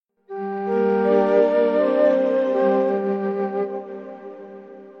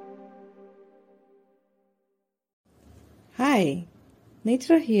Hi,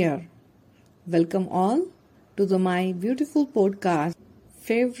 Netra here. Welcome all to my beautiful podcast,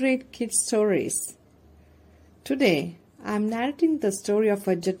 Favorite Kid Stories. Today, I am narrating the story of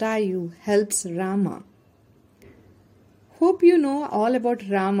a Jatayu helps Rama. Hope you know all about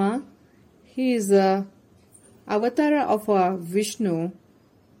Rama. He is a avatar of a Vishnu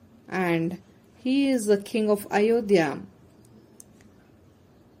and he is the king of Ayodhya.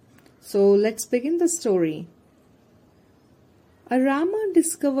 So let's begin the story. Rama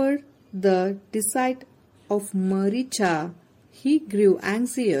discovered the deceit of Maricha. He grew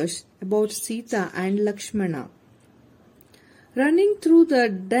anxious about Sita and Lakshmana. Running through the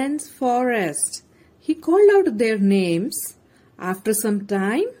dense forest, he called out their names. After some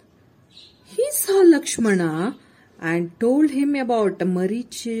time, he saw Lakshmana and told him about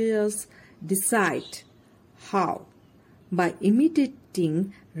Maricha's deceit. How? By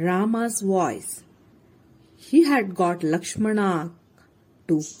imitating Rama's voice. He had got Lakshmana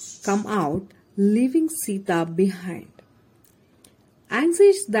to come out, leaving Sita behind.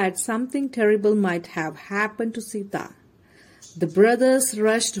 Anxious that something terrible might have happened to Sita, the brothers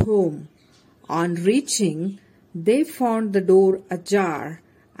rushed home. On reaching, they found the door ajar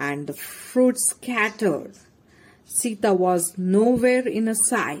and the fruit scattered. Sita was nowhere in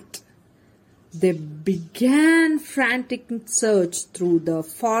sight. They began frantic search through the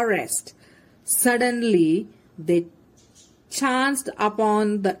forest. Suddenly, they chanced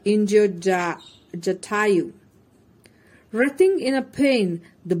upon the injured Jatayu. Writhing in a pain,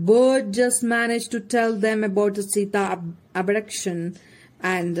 the bird just managed to tell them about the Sita abduction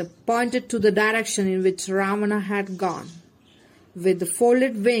and pointed to the direction in which Ravana had gone. With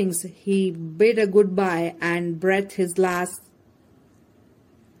folded wings, he bid a goodbye and breathed his last.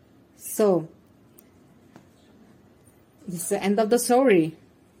 So, this is the end of the story.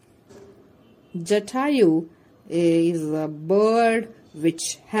 Jatayu is a bird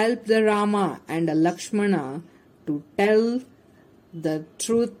which helped the Rama and Lakshmana to tell the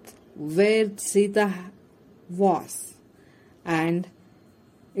truth where Sita was. And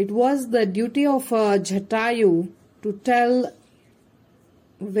it was the duty of Jatayu to tell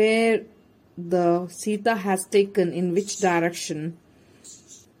where the Sita has taken, in which direction.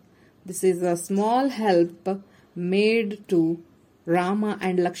 This is a small help made to Rama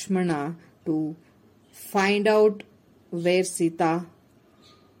and Lakshmana to find out where Sita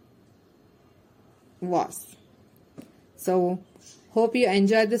was. So, hope you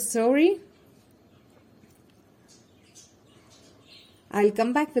enjoyed this story. I'll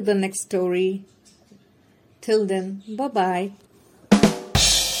come back with the next story. Till then, bye-bye.